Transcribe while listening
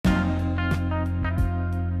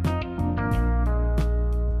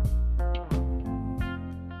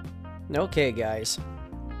Okay, guys,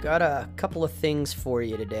 got a couple of things for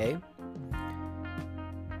you today.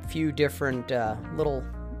 A few different little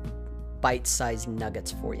bite-sized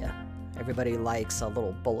nuggets for you. Everybody likes a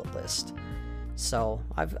little bullet list. So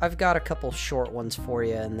I've got a couple short ones for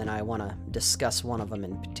you, and then I want to discuss one of them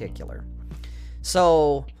in particular.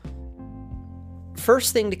 So,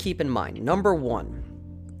 first thing to keep in mind, number one,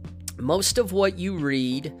 most of what you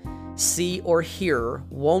read, see, or hear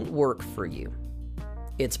won't work for you.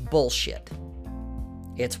 It's bullshit.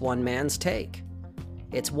 It's one man's take.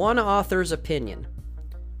 It's one author's opinion.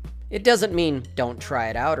 It doesn't mean don't try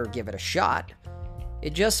it out or give it a shot.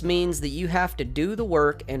 It just means that you have to do the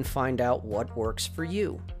work and find out what works for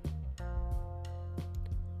you.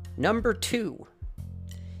 Number two,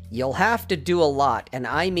 you'll have to do a lot, and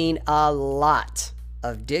I mean a lot,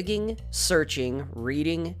 of digging, searching,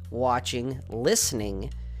 reading, watching,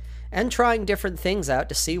 listening, and trying different things out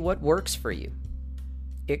to see what works for you.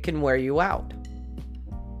 It can wear you out.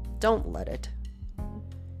 Don't let it.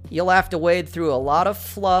 You'll have to wade through a lot of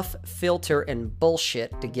fluff, filter, and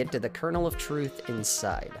bullshit to get to the kernel of truth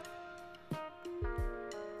inside.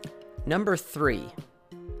 Number three,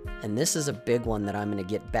 and this is a big one that I'm going to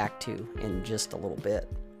get back to in just a little bit.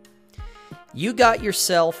 You got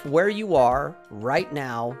yourself where you are right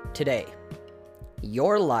now, today.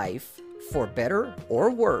 Your life, for better or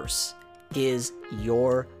worse, is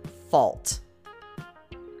your fault.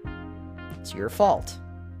 It's your fault.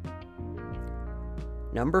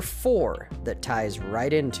 Number four, that ties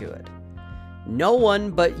right into it. No one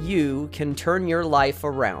but you can turn your life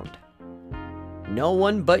around. No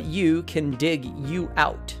one but you can dig you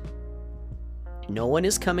out. No one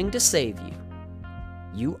is coming to save you.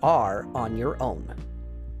 You are on your own.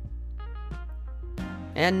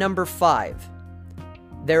 And number five,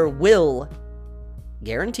 there will,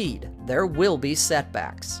 guaranteed, there will be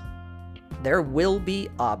setbacks. There will be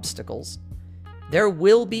obstacles. There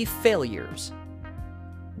will be failures.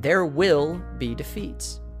 There will be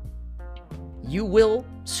defeats. You will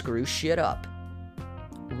screw shit up.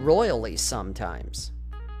 Royally sometimes.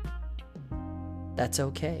 That's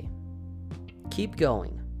okay. Keep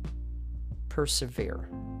going. Persevere.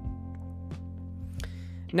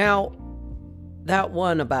 Now, that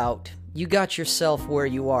one about you got yourself where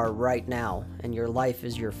you are right now and your life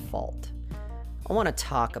is your fault. I want to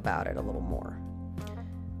talk about it a little more.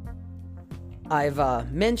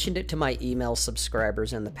 I've mentioned it to my email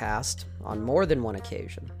subscribers in the past on more than one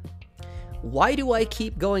occasion. Why do I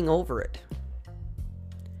keep going over it?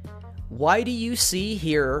 Why do you see,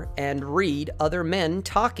 hear, and read other men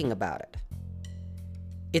talking about it?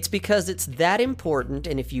 It's because it's that important,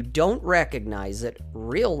 and if you don't recognize it,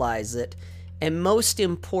 realize it, and most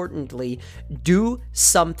importantly, do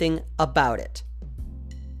something about it,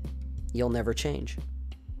 you'll never change.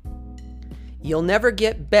 You'll never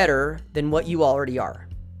get better than what you already are.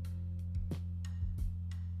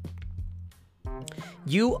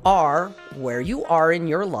 You are where you are in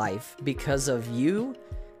your life because of you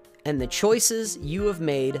and the choices you have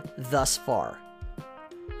made thus far.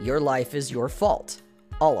 Your life is your fault.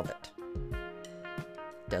 All of it.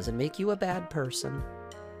 Doesn't make you a bad person,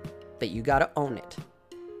 but you gotta own it.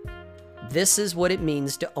 This is what it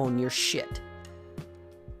means to own your shit.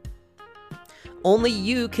 Only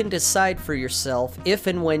you can decide for yourself if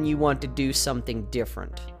and when you want to do something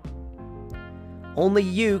different. Only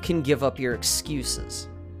you can give up your excuses.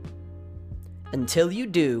 Until you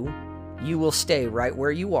do, you will stay right where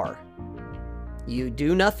you are. You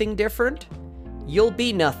do nothing different, you'll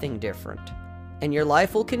be nothing different, and your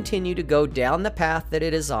life will continue to go down the path that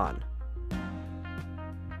it is on.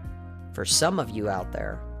 For some of you out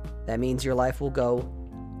there, that means your life will go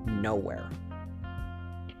nowhere.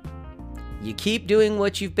 You keep doing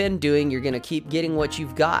what you've been doing, you're going to keep getting what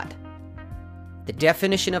you've got. The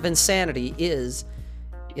definition of insanity is,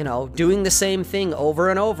 doing the same thing over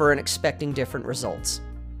and over and expecting different results.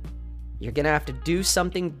 You're going to have to do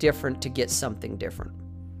something different to get something different.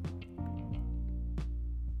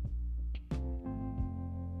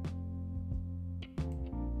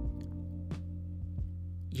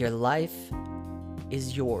 Your life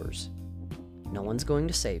is yours. No one's going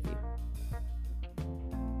to save you.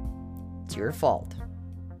 It's your fault.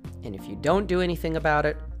 And if you don't do anything about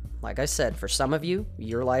it, like I said, for some of you,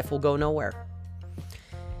 your life will go nowhere.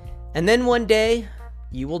 And then one day,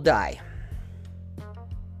 you will die.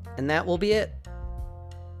 And that will be it.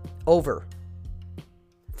 Over.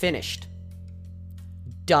 Finished.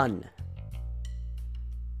 Done.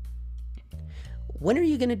 When are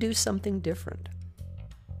you going to do something different?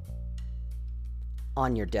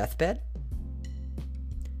 On your deathbed?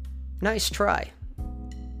 Nice try.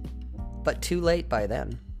 But too late by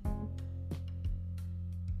then.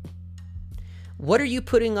 What are you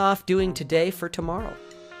putting off doing today for tomorrow?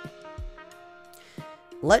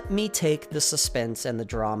 Let me take the suspense and the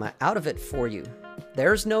drama out of it for you.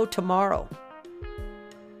 There's no tomorrow.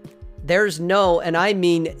 There's no, and I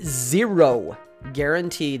mean zero,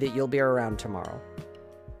 guarantee that you'll be around tomorrow.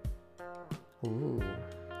 Ooh,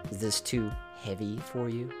 is this too heavy for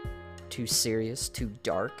you? Too serious? Too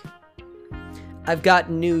dark? I've got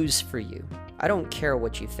news for you. I don't care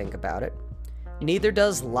what you think about it. Neither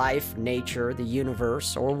does life, nature, the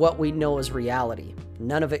universe, or what we know as reality.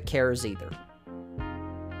 None of it cares either.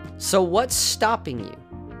 So what's stopping you?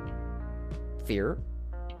 Fear?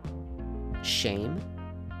 Shame?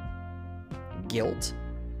 Guilt?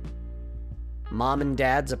 Mom and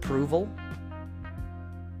dad's approval?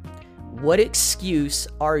 What excuse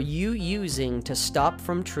are you using to stop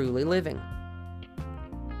from truly living?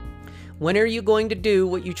 When are you going to do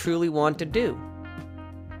what you truly want to do?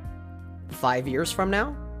 5 years from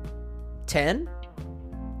now? 10?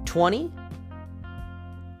 20?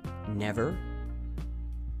 Never.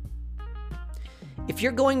 If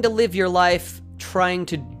you're going to live your life trying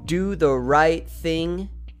to do the right thing,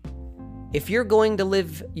 if you're going to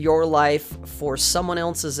live your life for someone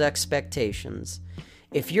else's expectations,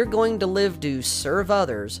 if you're going to live to serve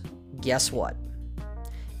others, guess what?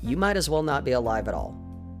 You might as well not be alive at all.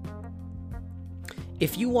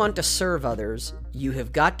 If you want to serve others, you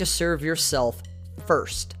have got to serve yourself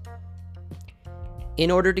first. In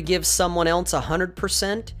order to give someone else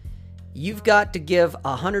 100%, you've got to give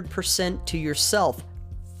 100% to yourself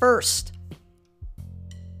first.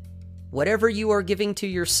 Whatever you are giving to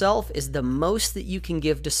yourself is the most that you can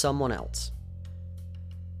give to someone else.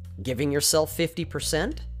 Giving yourself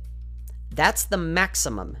 50%, that's the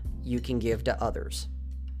maximum you can give to others.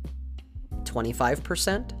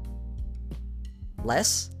 25%?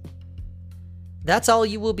 Less? That's all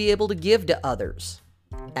you will be able to give to others,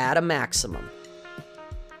 at a maximum.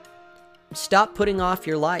 Stop putting off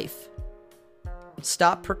your life.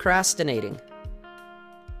 Stop procrastinating.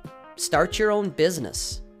 Start your own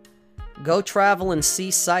business. Go travel and see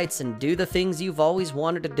sights and do the things you've always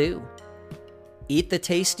wanted to do. Eat the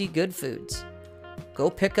tasty good foods. Go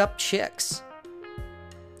pick up chicks.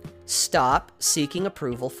 Stop seeking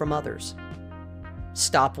approval from others.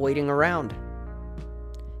 Stop waiting around.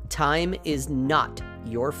 Time is not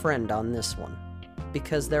your friend on this one,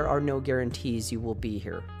 because there are no guarantees you will be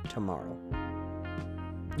here tomorrow.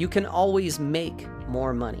 You can always make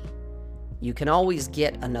more money. You can always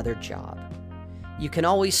get another job. You can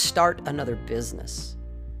always start another business.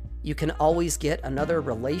 You can always get another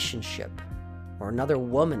relationship, or another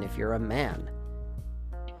woman if you're a man.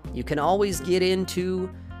 You can always get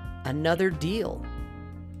into another deal.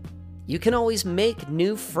 You can always make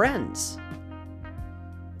new friends.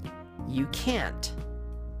 You can't,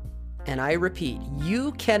 and I repeat,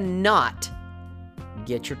 you cannot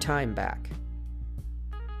get your time back.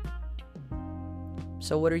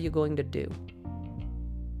 So what are you going to do?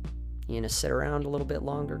 You gonna sit around a little bit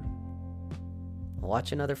longer?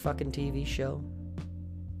 Watch another fucking TV show?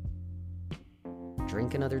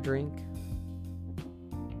 Drink another drink?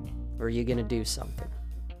 Or are you gonna do something?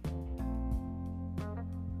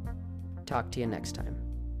 Talk to you next time.